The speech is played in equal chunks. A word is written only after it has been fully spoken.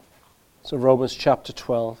So Romans chapter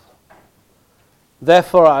 12.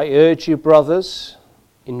 Therefore I urge you, brothers,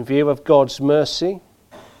 in view of God's mercy,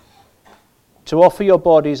 to offer your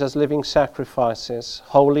bodies as living sacrifices,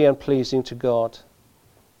 holy and pleasing to God.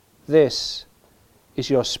 This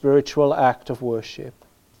is your spiritual act of worship.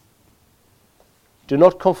 Do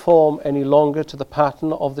not conform any longer to the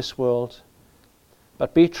pattern of this world,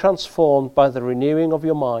 but be transformed by the renewing of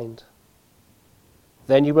your mind.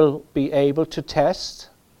 Then you will be able to test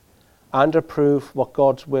and approve what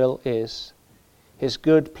God's will is, his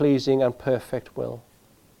good, pleasing, and perfect will.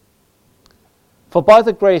 For by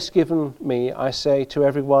the grace given me, I say to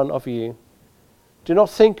every one of you, do not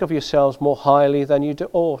think of yourselves more highly than you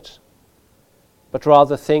ought, but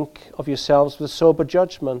rather think of yourselves with sober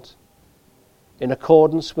judgment, in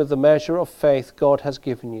accordance with the measure of faith God has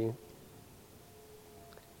given you.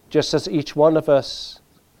 Just as each of us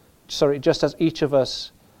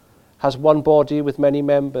has one body with many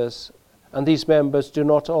members, and these members do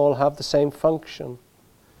not all have the same function,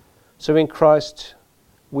 so in Christ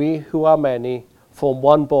we who are many form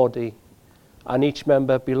one body, and each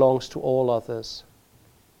member belongs to all others.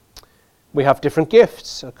 We have different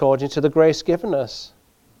gifts according to the grace given us.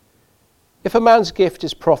 If a man's gift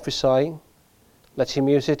is prophesying, let him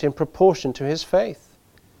use it in proportion to his faith.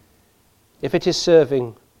 If it is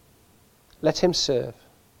serving, let him serve.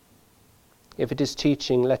 If it is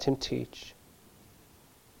teaching, let him teach.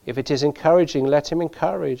 If it is encouraging, let him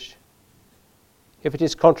encourage. If it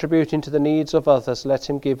is contributing to the needs of others, let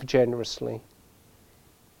him give generously.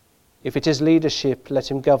 If it is leadership, let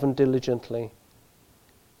him govern diligently.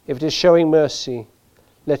 If it is showing mercy,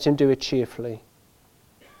 let him do it cheerfully.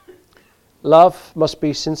 Love must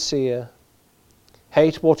be sincere.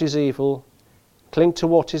 Hate what is evil. Cling to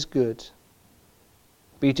what is good.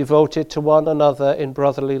 Be devoted to one another in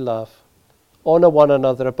brotherly love. Honor one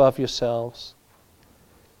another above yourselves.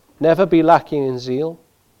 Never be lacking in zeal,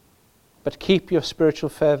 but keep your spiritual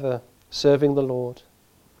fervor, serving the Lord.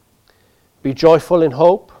 Be joyful in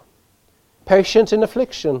hope, patient in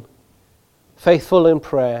affliction, faithful in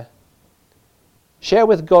prayer. Share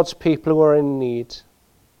with God's people who are in need.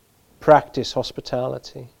 Practice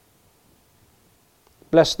hospitality.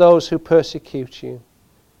 Bless those who persecute you.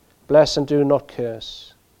 Bless and do not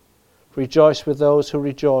curse. Rejoice with those who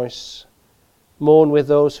rejoice. Mourn with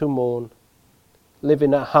those who mourn. Live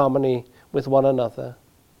in harmony with one another.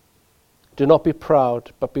 Do not be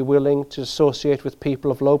proud, but be willing to associate with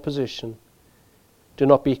people of low position. Do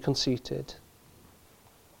not be conceited.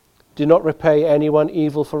 Do not repay anyone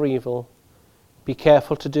evil for evil. Be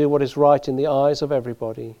careful to do what is right in the eyes of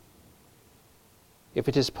everybody. If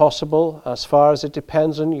it is possible, as far as it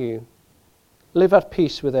depends on you, live at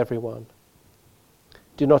peace with everyone.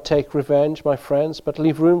 Do not take revenge, my friends, but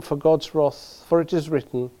leave room for God's wrath, for it is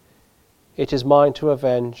written, "It is mine to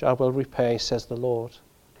avenge, I will repay, says the Lord."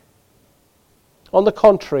 On the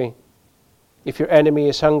contrary, if your enemy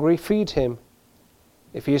is hungry, feed him.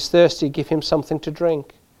 If he is thirsty, give him something to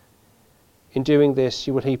drink. In doing this,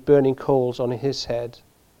 you will heap burning coals on his head.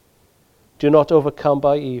 Do not overcome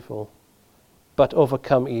by evil, but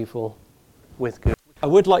overcome evil with good. I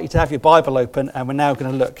would like you to have your Bible open, and we're now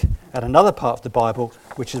going to look at another part of the Bible,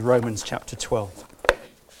 which is Romans chapter 12.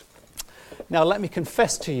 Now, let me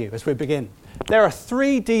confess to you as we begin, there are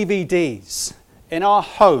 3 DVDs in our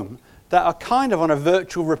home that are kind of on a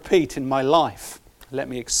virtual repeat in my life. Let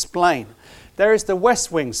me explain. There is the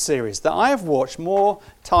West Wing series that I have watched more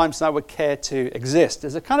times than I would care to exist.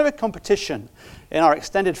 There's a kind of a competition in our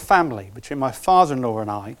extended family between my father-in-law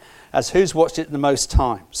and I as who's watched it the most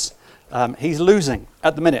times. He's losing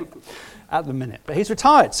at the minute, but he's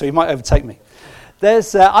retired, so he might overtake me.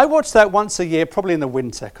 I watch that once a year, probably in the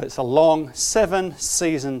winter, because it's a long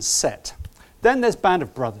 7-season set. Then there's Band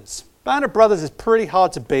of Brothers. Band of Brothers is pretty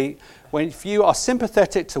hard to beat. If you are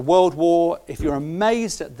sympathetic to World War, if you're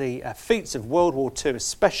amazed at the feats of World War II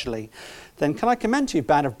especially, then can I commend to you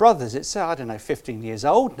Band of Brothers? It's, 15 years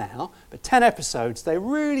old now, but 10 episodes, they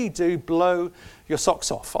really do blow your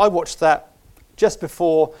socks off. I watched that just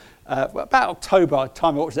before, about October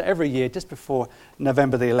time, I watched it every year, just before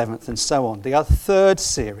November the 11th and so on. The third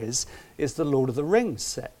series is the Lord of the Rings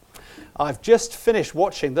set. I've just finished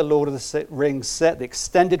watching the Lord of the Rings set, the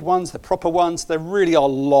extended ones, the proper ones. They really are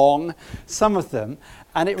long, some of them.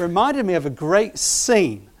 And it reminded me of a great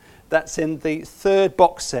scene that's in the third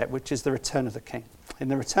box set, which is The Return of the King. In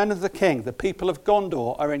The Return of the King, the people of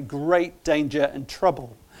Gondor are in great danger and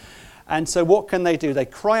trouble. And so what can they do? They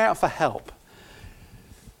cry out for help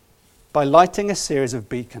by lighting a series of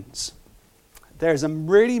beacons. there is a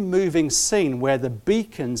really moving scene where the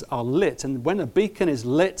beacons are lit. And when a beacon is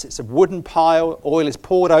lit, it's a wooden pile, oil is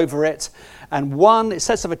poured over it. And it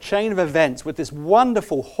sets up a chain of events with this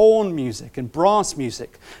wonderful horn music and brass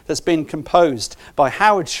music that's been composed by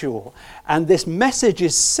Howard Shaw. And this message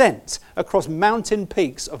is sent across mountain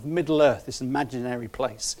peaks of Middle Earth, this imaginary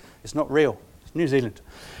place. It's not real. It's New Zealand.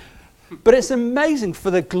 But it's amazing for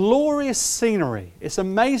the glorious scenery. It's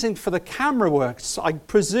amazing for the camera work. I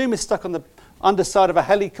presume it's stuck on the underside of a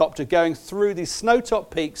helicopter going through these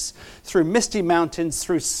snow-topped peaks, through misty mountains,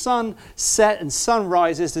 through sunset and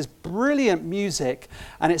sunrises. There's brilliant music,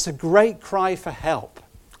 and it's a great cry for help.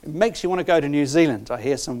 It makes you want to go to New Zealand. I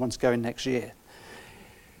hear someone's going next year.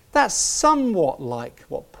 That's somewhat like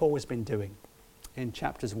what Paul has been doing in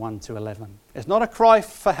chapters 1 to 11. It's not a cry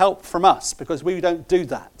for help from us, because we don't do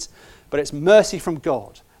that, but it's mercy from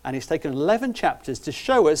God. And he's taken 11 chapters to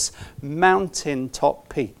show us mountain-top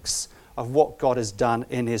peaks of what God has done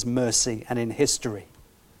in his mercy and in history.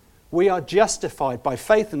 We are justified by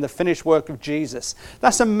faith in the finished work of Jesus.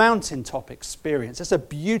 That's a mountaintop experience. That's a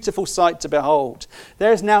beautiful sight to behold.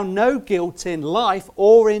 There is now no guilt in life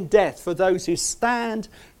or in death for those who stand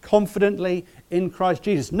confidently in Christ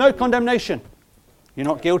Jesus. No condemnation. You're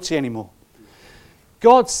not guilty anymore.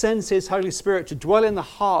 God sends his Holy Spirit to dwell in the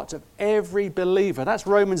heart of every believer. That's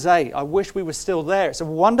Romans 8. I wish we were still there. It's a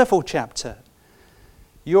wonderful chapter.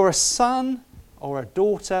 You're a son or a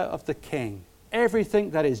daughter of the King.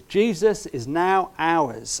 Everything that is Jesus is now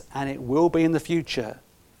ours, and it will be in the future.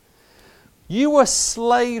 You were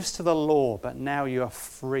slaves to the law, but now you are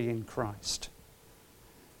free in Christ.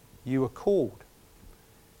 You were called.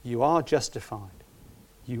 You are justified.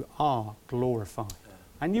 You are glorified.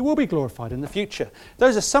 And you will be glorified in the future.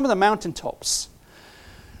 Those are some of the mountaintops.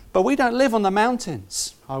 But we don't live on the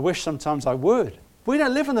mountains. I wish sometimes I would. We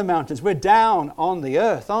don't live on the mountains. We're down on the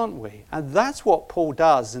earth, aren't we? And that's what Paul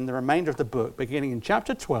does in the remainder of the book, beginning in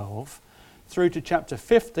chapter 12 through to chapter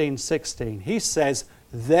 15, 16. He says,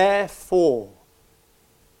 therefore,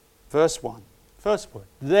 verse 1, first word,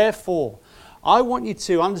 therefore, I want you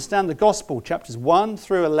to understand the gospel, chapters 1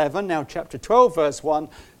 through 11, now chapter 12, verse 1,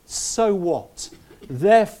 so what?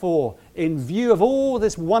 Therefore, in view of all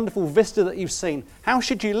this wonderful vista that you've seen, how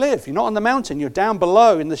should you live? You're not on the mountain, you're down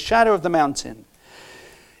below in the shadow of the mountain.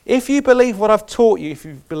 If you believe what I've taught you, if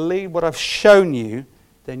you believe what I've shown you,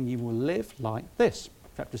 then you will live like this.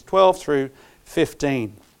 Chapters 12 through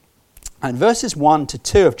 15. And verses 1 to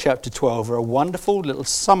 2 of chapter 12 are a wonderful little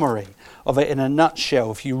summary of it in a nutshell.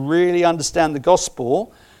 If you really understand the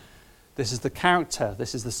gospel, this is the character,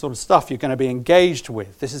 this is the sort of stuff you're going to be engaged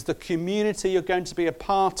with. This is the community you're going to be a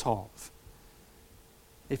part of.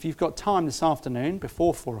 If you've got time this afternoon,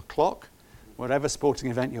 before 4 o'clock, whatever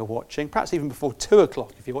sporting event you're watching, perhaps even before 2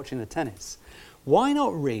 o'clock if you're watching the tennis, why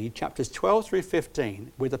not read chapters 12 through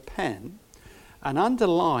 15 with a pen and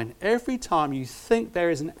underline every time you think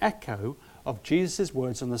there is an echo of Jesus'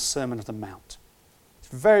 words on the Sermon on the Mount. It's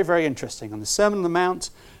very, very interesting. On the Sermon on the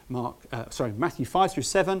Mount, Matthew 5 through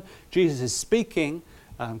 7, Jesus is speaking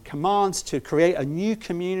commands to create a new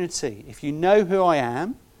community. If you know who I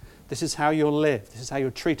am, this is how you'll live. This is how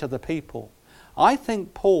you'll treat other people. I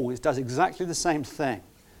think Paul does exactly the same thing.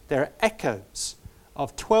 There are echoes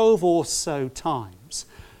of 12 or so times,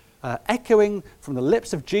 echoing from the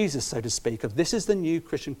lips of Jesus, so to speak, of this is the new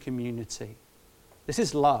Christian community. This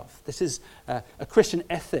is love. This is a Christian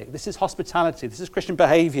ethic. This is hospitality. This is Christian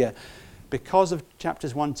behavior. Because of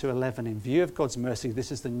chapters 1 to 11, in view of God's mercy,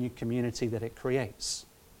 this is the new community that it creates.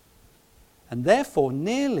 And therefore,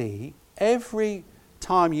 nearly every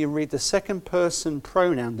time you read the second person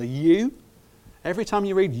pronoun, the you, every time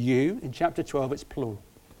you read you in chapter 12, it's plural.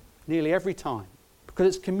 Nearly every time.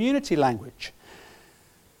 Because it's community language.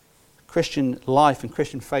 Christian life and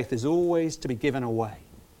Christian faith is always to be given away.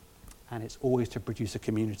 And it's always to produce a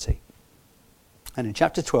community. And in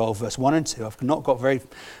chapter 12, verse 1 and 2, I've not got very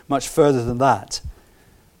much further than that.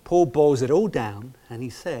 Paul boils it all down and he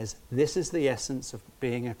says, this is the essence of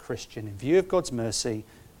being a Christian. In view of God's mercy,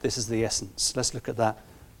 this is the essence. Let's look at that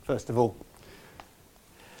first of all.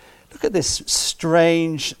 Look at this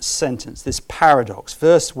strange sentence, this paradox.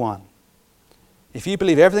 Verse 1. If you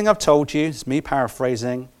believe everything I've told you, it's me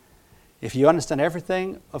paraphrasing, if you understand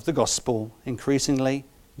everything of the gospel increasingly,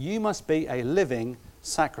 you must be a living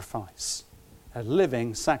sacrifice. A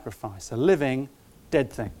living sacrifice. A living dead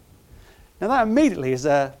thing. Now that immediately is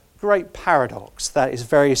a great paradox that is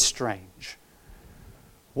very strange.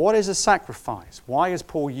 What is a sacrifice? Why is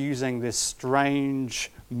Paul using this strange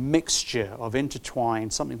mixture of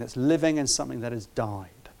intertwined, something that's living and something that has died?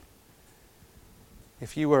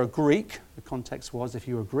 If you were a Greek, the context was if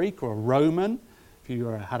you were a Greek or a Roman, if you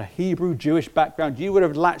had a Hebrew Jewish background, you would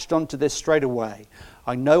have latched onto this straight away.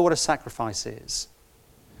 I know what a sacrifice is.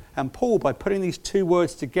 And Paul, by putting these two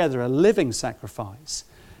words together, a living sacrifice,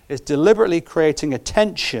 is deliberately creating a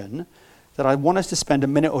tension that I want us to spend a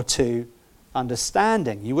minute or two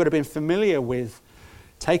understanding. You would have been familiar with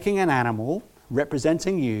taking an animal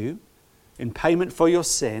representing you in payment for your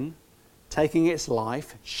sin, taking its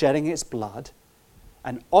life, shedding its blood,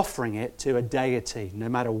 and offering it to a deity, no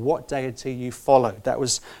matter what deity you followed. That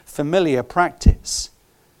was familiar practice.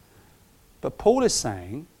 But Paul is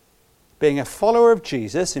saying, being a follower of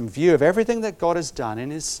Jesus in view of everything that God has done in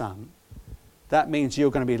his Son, that means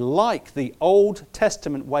you're going to be like the Old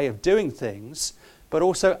Testament way of doing things, but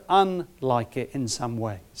also unlike it in some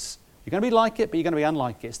ways. You're going to be like it, but you're going to be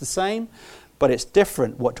unlike it. It's the same, but it's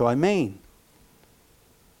different. What do I mean?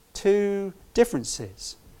 Two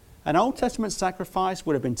differences. An Old Testament sacrifice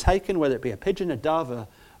would have been taken, whether it be a pigeon, a dove,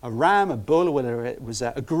 a ram, a bull, or whether it was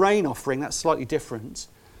a grain offering. That's slightly different.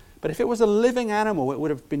 But if it was a living animal, it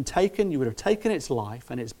would have been taken, you would have taken its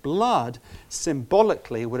life, and its blood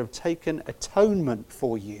symbolically would have taken atonement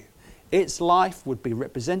for you. Its life would be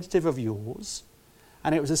representative of yours,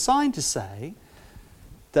 and it was a sign to say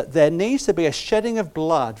that there needs to be a shedding of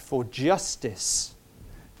blood for justice.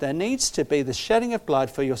 There needs to be the shedding of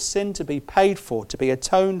blood for your sin to be paid for, to be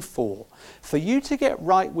atoned for. For you to get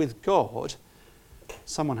right with God,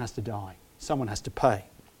 someone has to die. Someone has to pay.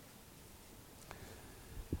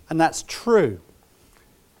 And that's true.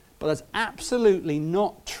 But that's absolutely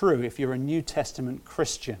not true if you're a New Testament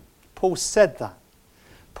Christian. Paul said that.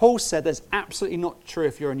 Paul said that's absolutely not true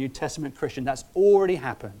if you're a New Testament Christian. That's already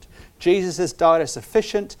happened. Jesus has died a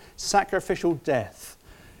sufficient sacrificial death.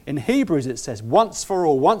 In Hebrews it says, once for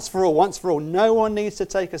all, once for all, once for all. No one needs to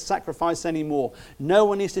take a sacrifice anymore. No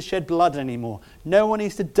one needs to shed blood anymore. No one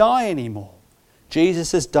needs to die anymore.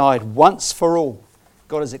 Jesus has died once for all.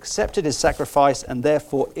 God has accepted his sacrifice, and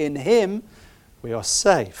therefore in him we are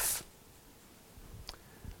safe.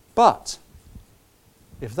 But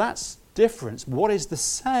if that's different, what is the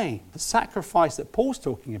same? The sacrifice that Paul's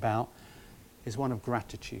talking about is one of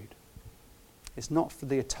gratitude. It's not for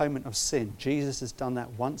the atonement of sin. Jesus has done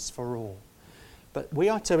that once for all. But we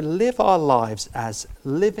are to live our lives as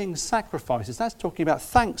living sacrifices. That's talking about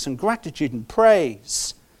thanks and gratitude and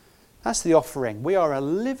praise. That's the offering. We are a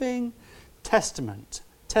living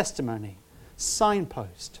testimony,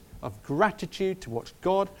 signpost of gratitude to what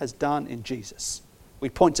God has done in Jesus. We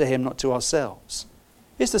point to him, not to ourselves.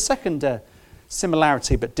 Here's the second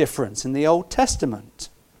similarity but difference. In the Old Testament,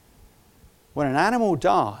 when an animal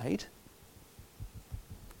died,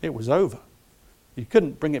 it was over. You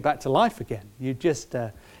couldn't bring it back to life again. You'd just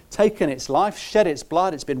taken its life, shed its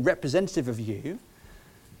blood, it's been representative of you.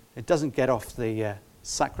 It doesn't get off the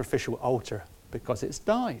sacrificial altar because it's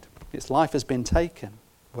died. Its life has been taken.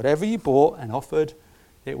 Whatever you bought and offered,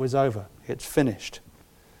 it was over. It's finished.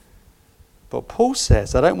 But Paul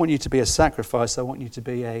says, I don't want you to be a sacrifice, I want you to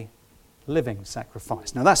be a living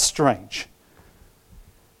sacrifice. Now that's strange.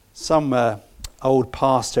 Some old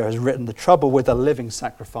pastor has written, the trouble with a living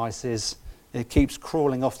sacrifice is it keeps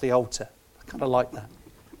crawling off the altar. I kind of like that.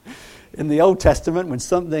 In the Old Testament, when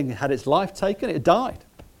something had its life taken, it died.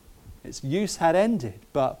 Its use had ended.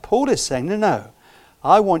 But Paul is saying, no,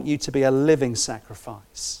 I want you to be a living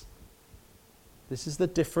sacrifice. This is the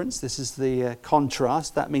difference. This is the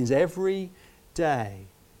contrast. That means every day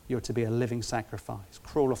you're to be a living sacrifice.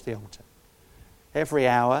 Crawl off the altar. Every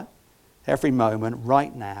hour, every moment,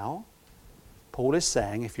 right now, Paul is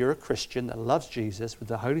saying, if you're a Christian that loves Jesus with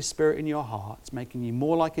the Holy Spirit in your heart, it's making you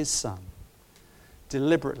more like his Son,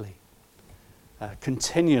 deliberately,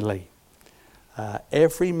 continually,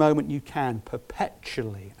 every moment you can,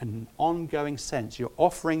 perpetually, in an ongoing sense, you're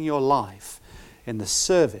offering your life in the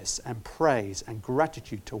service and praise and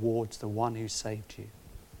gratitude towards the one who saved you.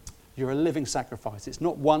 You're a living sacrifice. It's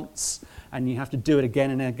not once and you have to do it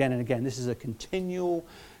again and again and again. This is a continual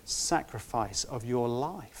sacrifice of your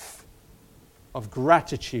life, of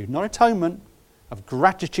gratitude, not atonement, of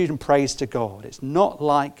gratitude and praise to God. It's not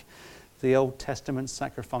like the Old Testament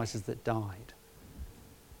sacrifices that died.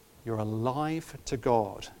 You're alive to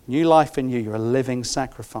God. New life in you. You're a living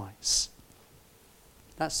sacrifice.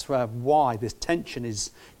 That's why this tension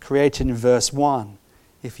is created in verse 1.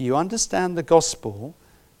 If you understand the gospel,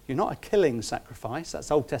 you're not a killing sacrifice.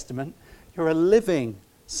 That's Old Testament. You're a living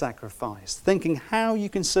sacrifice. Thinking how you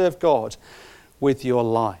can serve God with your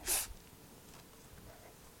life.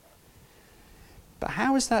 But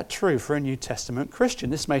how is that true for a New Testament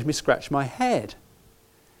Christian? This made me scratch my head.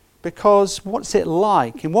 Because what's it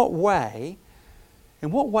like? In what way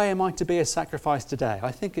am I to be a sacrifice today?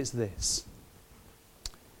 I think it's this.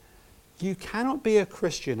 You cannot be a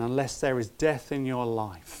Christian unless there is death in your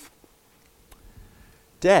life.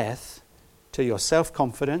 Death to your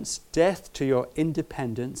self-confidence, death to your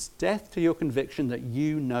independence, death to your conviction that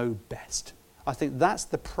you know best. I think that's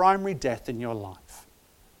the primary death in your life.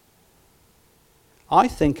 I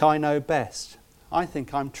think I know best. I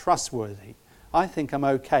think I'm trustworthy. I think I'm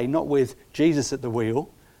okay, not with Jesus at the wheel,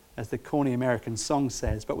 as the corny American song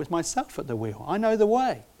says, but with myself at the wheel. I know the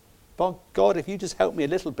way. But God, if you just help me a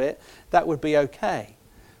little bit, that would be okay.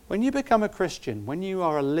 When you become a Christian, when you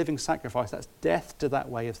are a living sacrifice, that's death to that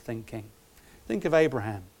way of thinking. Think of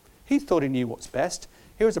Abraham. He thought he knew what's best.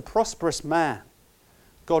 He was a prosperous man.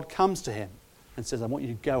 God comes to him and says, I want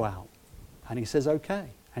you to go out. And he says, okay.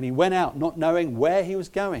 And he went out not knowing where he was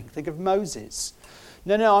going. Think of Moses.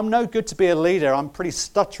 No, I'm no good to be a leader. I'm pretty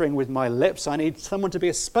stuttering with my lips. I need someone to be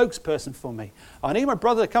a spokesperson for me. I need my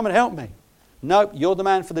brother to come and help me. No, you're the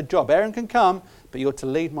man for the job. Aaron can come, but you're to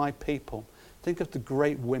lead my people. Think of the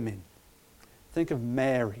great women. Think of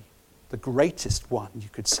Mary, the greatest one, you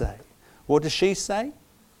could say. What does she say?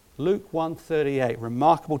 Luke 1:38,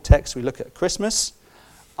 remarkable text we look at Christmas.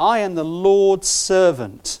 I am the Lord's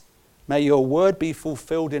servant. May your word be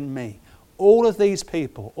fulfilled in me. All of these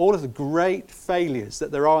people, all of the great failures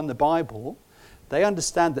that there are in the Bible, they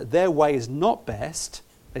understand that their way is not best.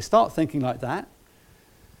 They start thinking like that.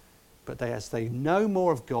 But as they know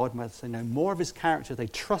more of God, as they know more of his character, they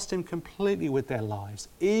trust him completely with their lives,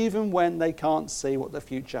 even when they can't see what the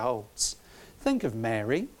future holds. Think of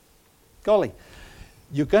Mary. Golly,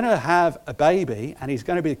 you're going to have a baby and he's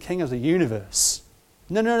going to be the king of the universe.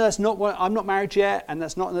 No, that's not what, I'm not married yet, and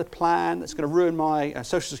that's not in the plan, that's going to ruin my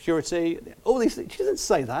social security. All these things. She doesn't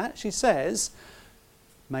say that. She says,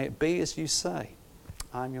 may it be as you say.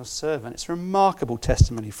 I'm your servant. It's a remarkable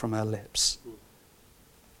testimony from her lips.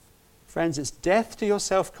 Friends, it's death to your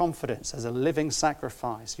self-confidence as a living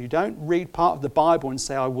sacrifice. You don't read part of the Bible and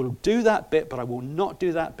say, I will do that bit, but I will not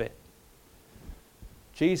do that bit.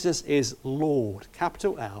 Jesus is Lord,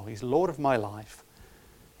 capital L. He's Lord of my life.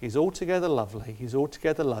 He's altogether lovely, he's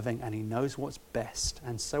altogether loving, and he knows what's best.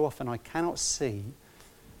 And so often I cannot see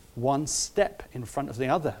one step in front of the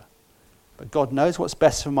other. But God knows what's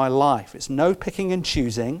best for my life. It's no picking and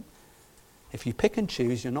choosing. If you pick and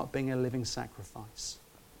choose, you're not being a living sacrifice.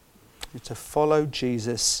 You're to follow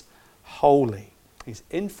Jesus wholly. He's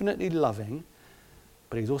infinitely loving,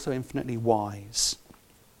 but he's also infinitely wise.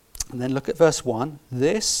 And then look at verse 1.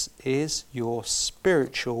 This is your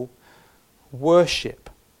spiritual worship.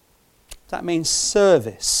 That means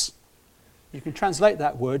service. You can translate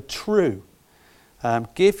that word true.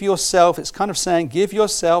 Give yourself, it's kind of saying give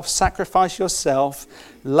yourself, sacrifice yourself,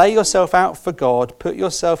 lay yourself out for God, put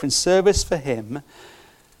yourself in service for him.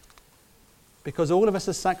 Because all of us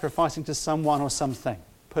are sacrificing to someone or something.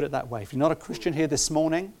 Put it that way. If you're not a Christian here this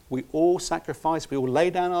morning, we all sacrifice, we all lay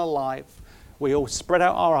down our life, we all spread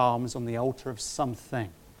out our arms on the altar of something.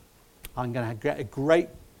 I'm going to get a great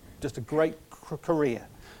career.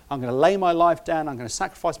 I'm going to lay my life down, I'm going to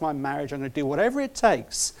sacrifice my marriage, I'm going to do whatever it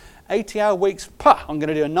takes. 80-hour weeks, I'm going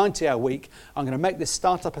to do a 90-hour week. I'm going to make this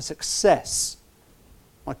startup a success.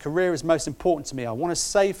 My career is most important to me. I want to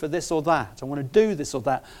save for this or that. I want to do this or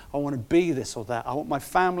that. I want to be this or that. I want my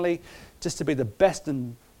family just to be the best,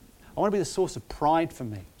 and I want to be the source of pride for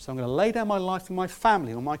me. So I'm going to lay down my life for my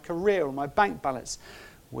family or my career or my bank balance.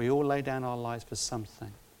 We all lay down our lives for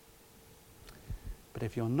something. But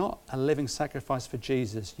if you're not a living sacrifice for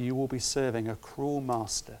Jesus, you will be serving a cruel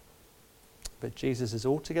master. But Jesus is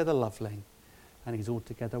altogether lovely and he's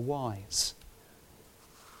altogether wise.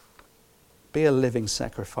 Be a living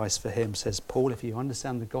sacrifice for him, says Paul. If you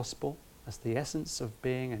understand the gospel, that's the essence of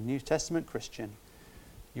being a New Testament Christian.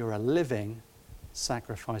 You're a living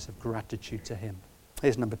sacrifice of gratitude to him.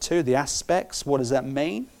 Here's number 2, the aspects. What does that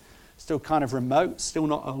mean? Still kind of remote, still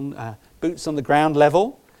not on boots on the ground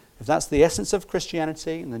level. If that's the essence of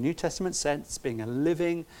Christianity in the New Testament sense, being a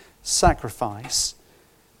living sacrifice,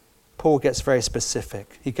 Paul gets very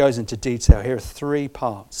specific. He goes into detail. Here are 3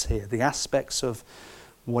 parts here. The aspects of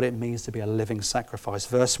what it means to be a living sacrifice.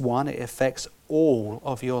 Verse 1, it affects all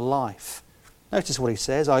of your life. Notice what he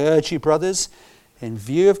says. I urge you, brothers, in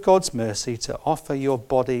view of God's mercy, to offer your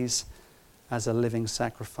bodies as a living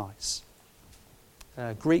sacrifice.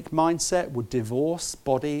 Greek mindset would divorce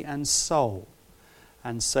body and soul.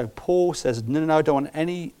 And so Paul says, no, I don't want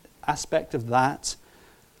any aspect of that.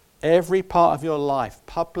 Every part of your life,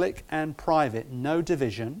 public and private, no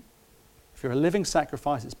division. If you're a living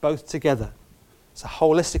sacrifice, it's both together. It's a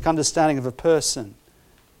holistic understanding of a person.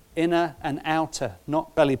 Inner and outer,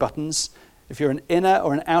 not belly buttons. If you're an inner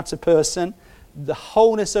or an outer person, the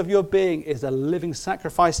wholeness of your being is a living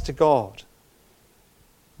sacrifice to God.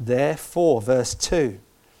 Therefore, verse 2,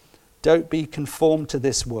 don't be conformed to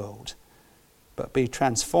this world, but be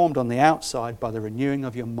transformed on the outside by the renewing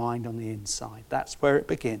of your mind on the inside. That's where it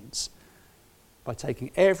begins, by taking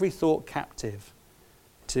every thought captive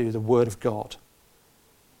to the Word of God.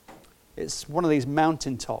 It's one of these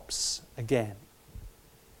mountaintops again.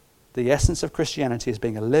 The essence of Christianity is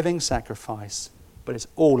being a living sacrifice, but it's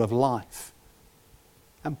all of life.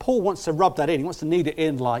 And Paul wants to rub that in. He wants to knead it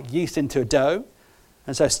in like yeast into a dough.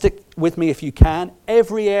 And so stick with me if you can.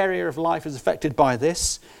 Every area of life is affected by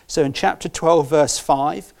this. So in chapter 12, verse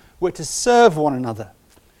 5, we're to serve one another.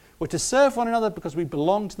 We're to serve one another because we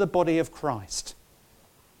belong to the body of Christ.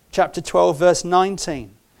 Chapter 12, verse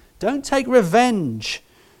 19. Don't take revenge,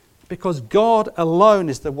 because God alone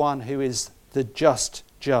is the one who is the just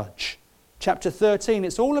judge. Chapter 13,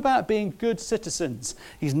 it's all about being good citizens.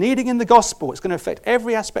 He's kneading in the gospel. It's going to affect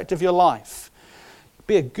every aspect of your life.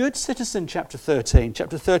 Be a good citizen, chapter 13.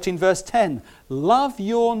 Chapter 13, verse 10. Love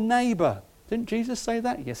your neighbour. Didn't Jesus say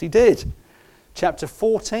that? Yes, he did. Chapter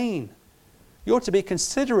 14. You're to be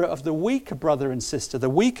considerate of the weaker brother and sister, the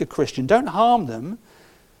weaker Christian. Don't harm them,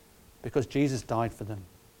 because Jesus died for them.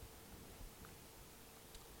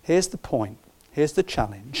 Here's the point. Here's the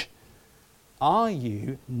challenge. Are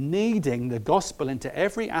you kneading the gospel into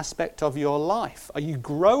every aspect of your life? Are you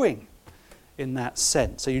growing in that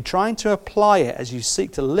sense? Are you trying to apply it as you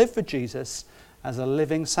seek to live for Jesus as a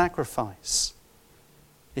living sacrifice?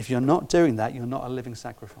 If you're not doing that, you're not a living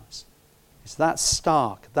sacrifice. It's that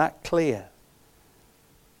stark, that clear.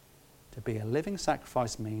 To be a living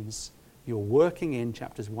sacrifice means you're working in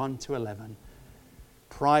chapters 1 to 11,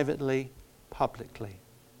 privately, publicly,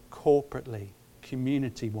 corporately,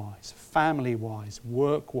 community-wise, family-wise,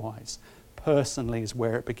 work-wise, personally is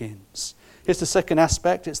where it begins. Here's the second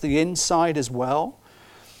aspect. It's the inside as well.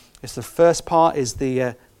 It's the first part is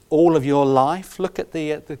the all of your life. Look at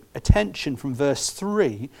the attention from verse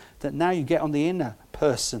 3 that now you get on the inner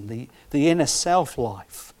person, the inner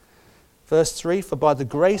self-life. Verse 3, for by the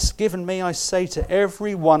grace given me I say to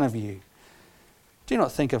every one of you, do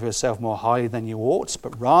not think of yourself more highly than you ought,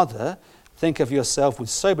 but rather think of yourself with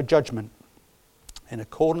sober judgment, in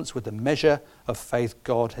accordance with the measure of faith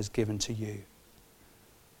God has given to you.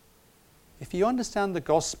 If you understand the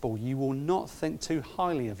gospel, you will not think too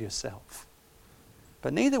highly of yourself,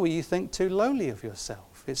 but neither will you think too lowly of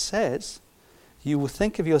yourself. It says, you will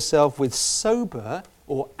think of yourself with sober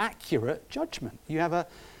or accurate judgment. You have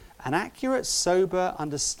an accurate, sober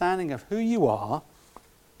understanding of who you are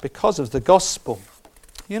because of the gospel.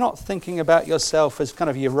 You're not thinking about yourself as kind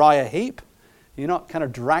of Uriah Heep. You're not kind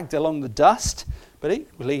of dragged along the dust. But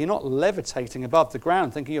equally, you're not levitating above the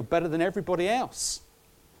ground thinking you're better than everybody else.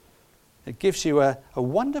 It gives you a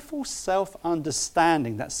wonderful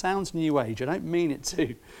self-understanding. That sounds New Age. I don't mean it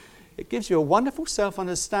to. It gives you a wonderful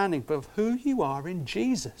self-understanding of who you are in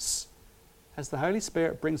Jesus, as the Holy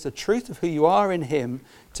Spirit brings the truth of who you are in Him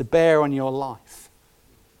to bear on your life.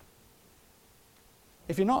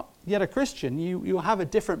 If you're not yet a Christian, you'll have a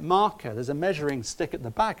different marker. There's a measuring stick at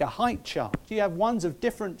the back, a height chart. You have ones of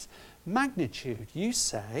different magnitude. You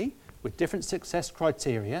say, with different success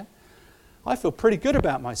criteria, I feel pretty good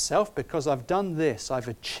about myself because I've done this, I've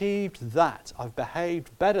achieved that, I've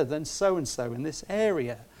behaved better than so-and-so in this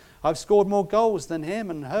area, I've scored more goals than him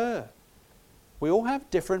and her. We all have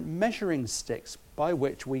different measuring sticks by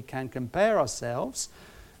which we can compare ourselves,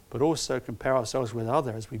 but also compare ourselves with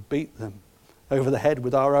others as we beat them over the head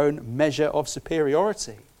with our own measure of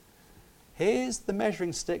superiority. Here's the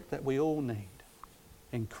measuring stick that we all need.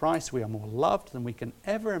 In Christ we are more loved than we can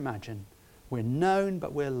ever imagine. We're known,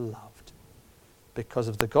 but we're loved. Because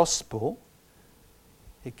of the gospel,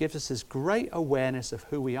 it gives us this great awareness of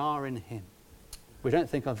who we are in Him. We don't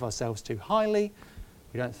think of ourselves too highly.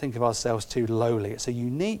 We don't think of ourselves too lowly. It's a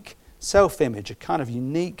unique self-image, a kind of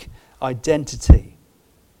unique identity.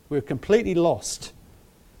 We're completely lost,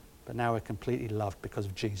 but now we're completely loved because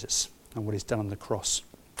of Jesus and what He's done on the cross.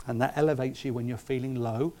 And that elevates you when you're feeling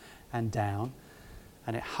low and down.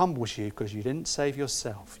 And it humbles you because you didn't save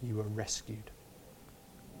yourself, you were rescued.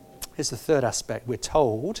 Here's the third aspect. We're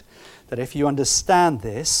told that if you understand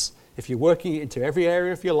this, if you're working it into every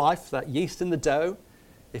area of your life, that yeast in the dough,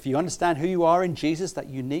 if you understand who you are in Jesus, that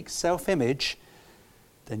unique self-image,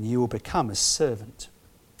 then you will become a servant.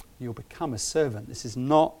 You'll become a servant. This is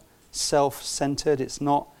not self-centered, it's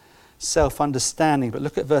not self-understanding. But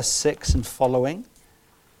look at verse 6 and following.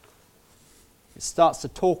 It starts to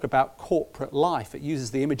talk about corporate life. It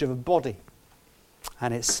uses the image of a body.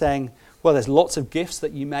 And it's saying, well, there's lots of gifts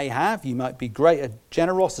that you may have. You might be great at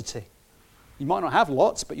generosity. You might not have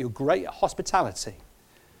lots, but you're great at hospitality.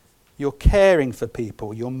 You're caring for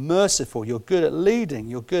people. You're merciful. You're good at leading.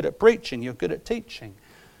 You're good at preaching. You're good at teaching.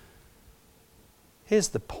 Here's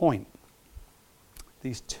the point.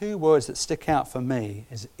 These two words that stick out for me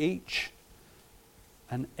is each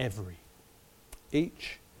and every.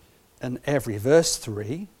 Each and every. Verse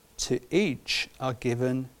 3, to each are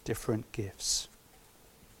given different gifts.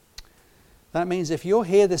 That means if you're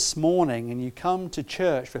here this morning and you come to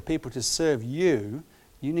church for people to serve you,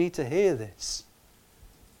 you need to hear this.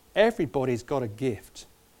 Everybody's got a gift.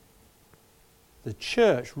 The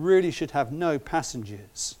church really should have no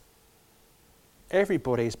passengers.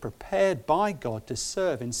 Everybody is prepared by God to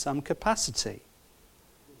serve in some capacity.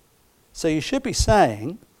 So you should be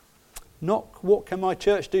saying, not what can my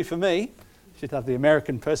church do for me? Should have the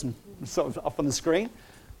American person sort of up on the screen.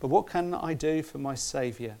 But what can I do for my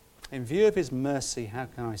Saviour? In view of his mercy, how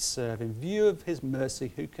can I serve? In view of his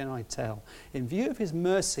mercy, who can I tell? In view of his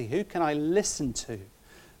mercy, who can I listen to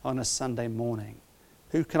on a Sunday morning?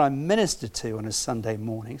 Who can I minister to on a Sunday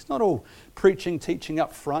morning? It's not all preaching, teaching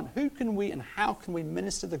up front. Who can we and how can we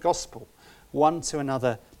minister the gospel one to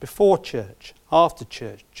another before church, after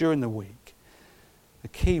church, during the week? The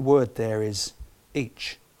key word there is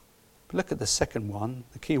each. But look at the second one.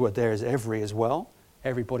 The key word there is every as well.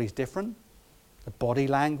 Everybody's different. The body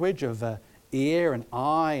language of ear and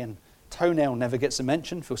eye and toenail never gets a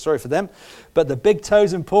mention. Feel sorry for them. But the big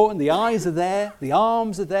toe's important. The eyes are there. The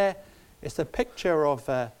arms are there. It's a picture of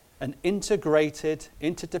an integrated,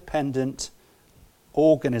 interdependent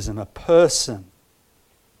organism, a person.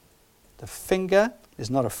 The finger is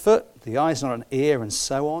not a foot, the eye is not an ear, and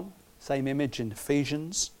so on. Same image in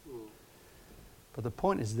Ephesians. But the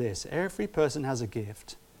point is this, every person has a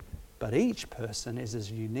gift, but each person is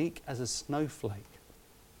as unique as a snowflake.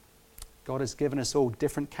 God has given us all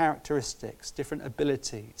different characteristics, different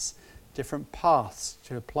abilities, different paths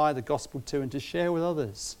to apply the gospel to and to share with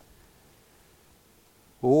others.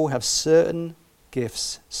 We all have certain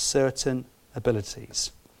gifts, certain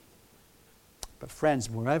abilities. But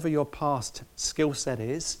friends, wherever your past skill set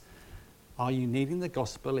is, are you needing the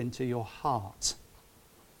gospel into your heart?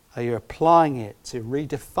 Are you applying it to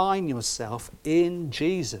redefine yourself in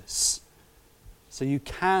Jesus so you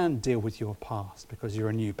can deal with your past because you're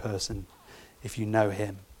a new person if you know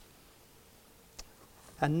him?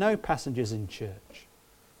 And no passengers in church.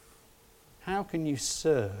 How can you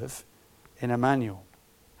serve in Emmanuel?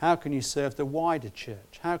 How can you serve the wider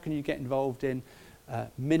church? How can you get involved in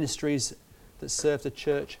ministries that serve the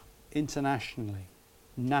church internationally,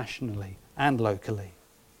 nationally, and locally?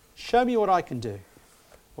 Show me what I can do.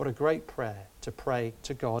 What a great prayer to pray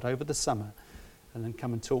to God over the summer and then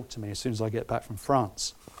come and talk to me as soon as I get back from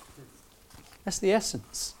France. That's the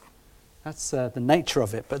essence. That's the nature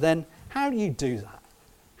of it. But then how do you do that?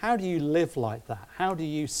 How do you live like that? How do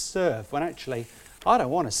you serve when actually I don't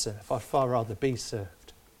want to serve. I'd far rather be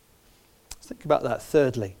served. Let's think about that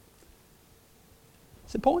thirdly.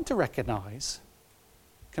 It's important to recognise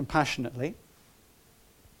compassionately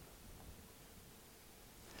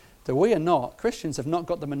that Christians have not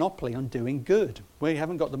got the monopoly on doing good. We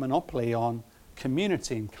haven't got the monopoly on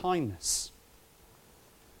community and kindness.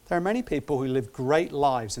 There are many people who live great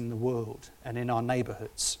lives in the world and in our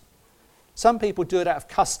neighbourhoods. Some people do it out of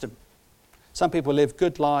custom. Some people live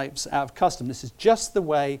good lives out of custom. This is just the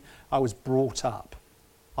way I was brought up.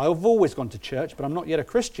 I've always gone to church, but I'm not yet a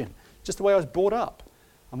Christian. Just the way I was brought up.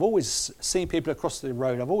 I've always seen people across the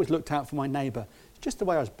road. I've always looked out for my neighbour. It's just the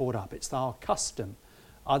way I was brought up. It's our custom.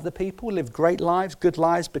 Other people live great lives, good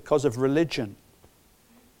lives because of religion.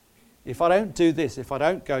 If I don't do this, if I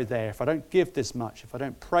don't go there, if I don't give this much, if I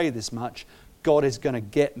don't pray this much, God is going to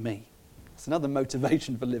get me. It's another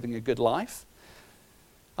motivation for living a good life.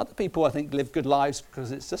 Other people, I think, live good lives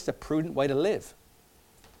because it's just a prudent way to live.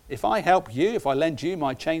 If I help you, if I lend you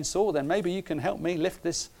my chainsaw, then maybe you can help me lift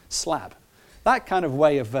this slab. That kind of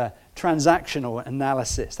way of transactional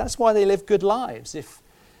analysis. That's why they live good lives. If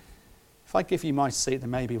I give you my seat, then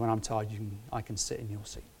maybe when I'm tired, I can sit in your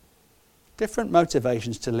seat. Different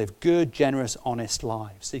motivations to live good, generous, honest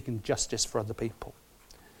lives, seeking justice for other people.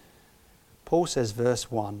 Paul says,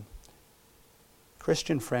 verse 1,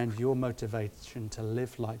 Christian friend, your motivation to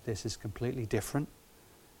live like this is completely different.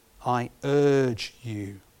 I urge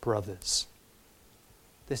you, brothers.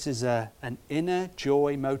 This is an inner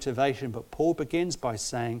joy motivation, but Paul begins by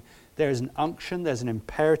saying there is an unction, there's an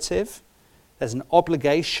imperative, there's an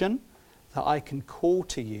obligation that I can call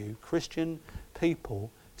to you, Christian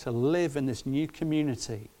people, to live in this new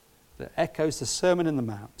community that echoes the Sermon on the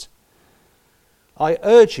Mount. I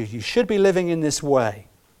urge you, you should be living in this way.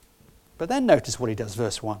 But then notice what he does,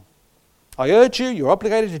 verse 1. I urge you, you're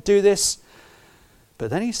obligated to do this. But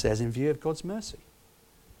then he says, in view of God's mercy.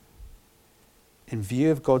 in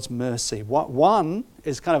view of God's mercy. One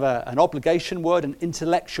is kind of an obligation word, an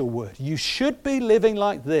intellectual word. You should be living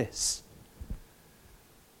like this.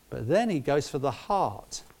 But then he goes for the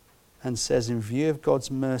heart and says, in view of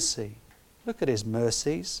God's mercy, look at his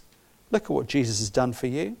mercies. Look at what Jesus has done for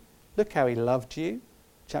you. Look how he loved you.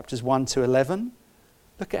 Chapters 1 to 11.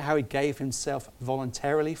 Look at how he gave himself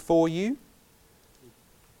voluntarily for you.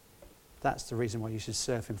 That's the reason why you should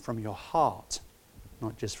serve him from your heart,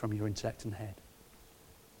 not just from your intellect and head.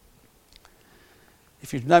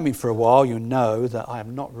 If you've known me for a while, you know that I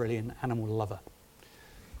am not really an animal lover.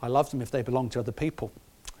 I love them if they belong to other people.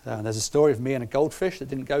 There's a story of me and a goldfish that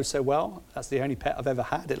didn't go so well. That's the only pet I've ever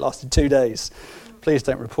had. It lasted 2 days. Please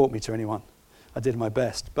don't report me to anyone. I did my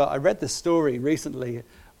best. But I read this story recently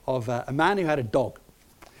of a man who had a dog.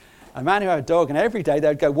 A man who had a dog, and every day they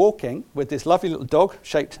would go walking with this lovely little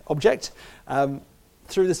dog-shaped object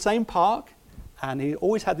through the same park, and he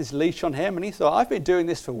always had this leash on him, and he thought, I've been doing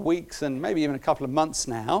this for weeks and maybe even a couple of months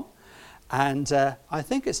now, and I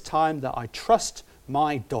think it's time that I trust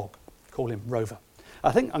my dog. Call him Rover.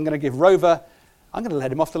 I think I'm going to give Rover, I'm going to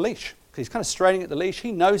let him off the leash, because he's kind of straining at the leash.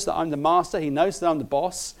 He knows that I'm the master, he knows that I'm the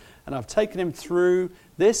boss, and I've taken him through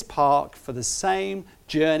this park for the same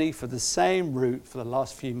journey, for the same route for the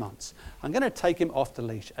last few months. I'm going to take him off the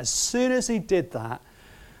leash. As soon as he did that,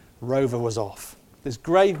 Rover was off. This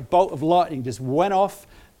grey bolt of lightning just went off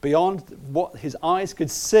beyond what his eyes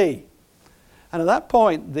could see. And at that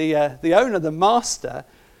point, the owner, the master,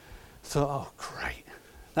 thought, oh, great,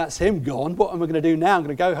 that's him gone. What am I going to do now? I'm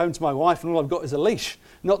going to go home to my wife and all I've got is a leash,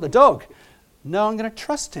 not the dog. No, I'm going to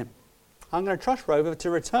trust him. I'm going to trust Rover to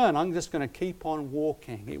return. I'm just going to keep on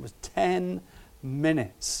walking. It was 10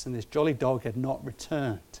 minutes and this jolly dog had not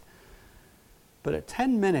returned. But at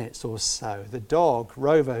 10 minutes or so, the dog,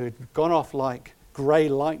 Rover, who had gone off like grey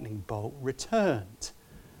lightning bolt, returned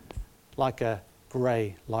like a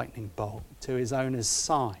grey lightning bolt to his owner's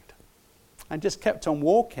side and just kept on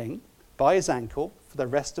walking by his ankle for the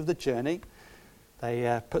rest of the journey.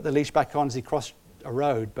 They put the leash back on as he crossed a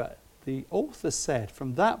road, but the author said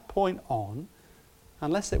from that point on,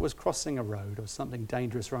 unless it was crossing a road or something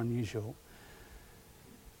dangerous or unusual,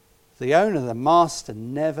 the owner, the master,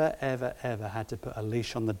 never, ever, ever had to put a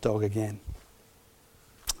leash on the dog again.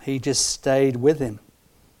 He just stayed with him.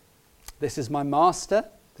 This is my master,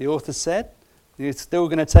 the author said. He's still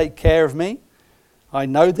going to take care of me. I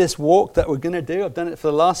know this walk that we're going to do. I've done it for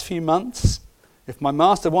the last few months. If my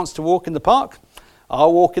master wants to walk in the park,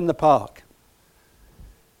 I'll walk in the park.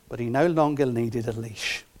 But he no longer needed a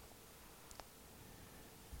leash.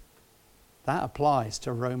 That applies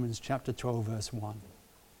to Romans chapter 12, verse 1.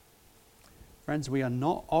 Friends, we are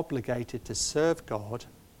not obligated to serve God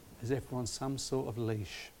as if we're on some sort of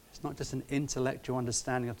leash. It's not just an intellectual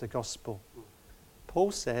understanding of the gospel.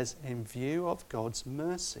 Paul says, in view of God's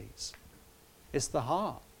mercies. It's the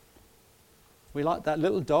heart. We like that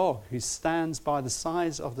little dog who stands by the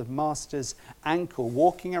size of the master's ankle,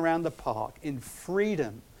 walking around the park in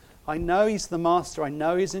freedom. I know he's the master. I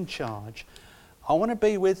know he's in charge. I want to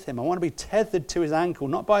be with him. I want to be tethered to his ankle,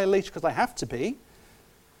 not by a leash because I have to be.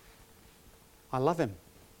 I love him.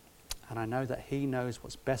 And I know that he knows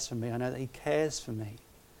what's best for me. I know that he cares for me.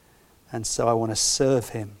 And so I want to serve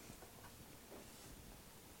him.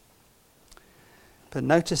 But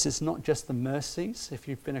notice it's not just the mercies. If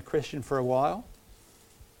you've been a Christian for a while,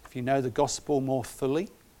 if you know the gospel more fully,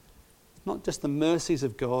 it's not just the mercies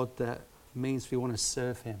of God that means we want to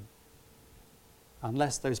serve him,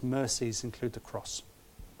 unless those mercies include the cross.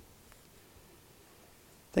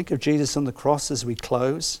 Think of Jesus on the cross as we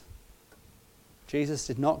close. Jesus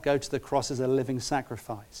did not go to the cross as a living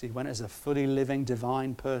sacrifice. He went as a fully living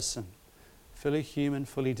divine person, fully human,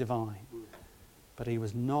 fully divine. But he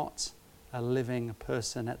was not a living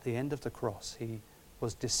person at the end of the cross. He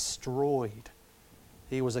was destroyed.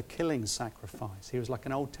 He was a killing sacrifice. He was like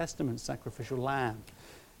an Old Testament sacrificial lamb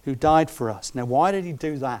who died for us. Now, why did he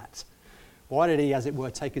do that? Why did he, as it were,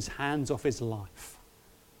 take his hands off his life?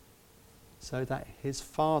 So that his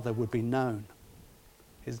Father would be known.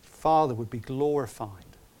 His Father would be glorified.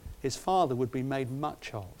 His Father would be made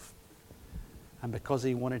much of. And because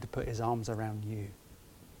he wanted to put his arms around you.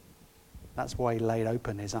 That's why he laid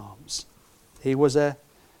open his arms. He was not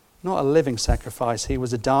a living sacrifice, he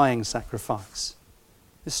was a dying sacrifice.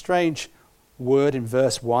 This strange word in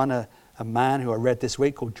verse 1, a man who I read this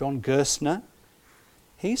week called John Gerstner,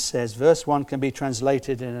 he says verse 1 can be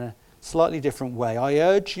translated in a slightly different way. I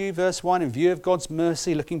urge you, verse 1, in view of God's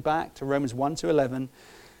mercy, looking back to Romans 1 to 11,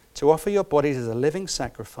 to offer your bodies as a living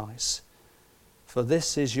sacrifice, for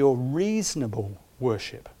this is your reasonable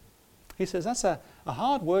worship. He says that's a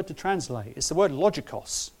hard word to translate. It's the word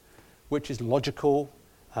logikos, which is logical,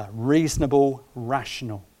 reasonable,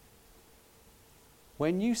 rational.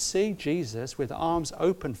 When you see Jesus with arms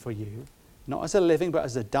open for you, not as a living but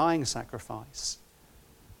as a dying sacrifice,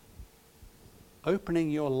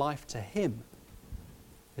 opening your life to him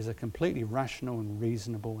is a completely rational and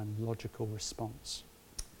reasonable and logical response.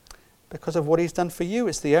 Because of what he's done for you,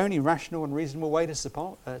 it's the only rational and reasonable way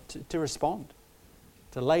to respond.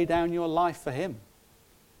 To lay down your life for him.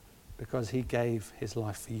 Because he gave his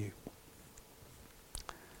life for you.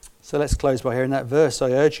 So let's close by hearing that verse.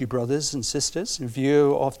 I urge you, brothers and sisters, in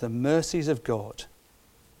view of the mercies of God,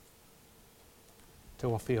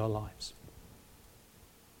 to offer your lives.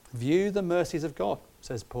 View the mercies of God,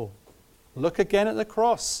 says Paul. Look again at the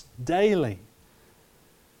cross daily.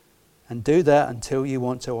 And do that until you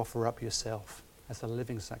want to offer up yourself as a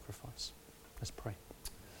living sacrifice. Let's pray.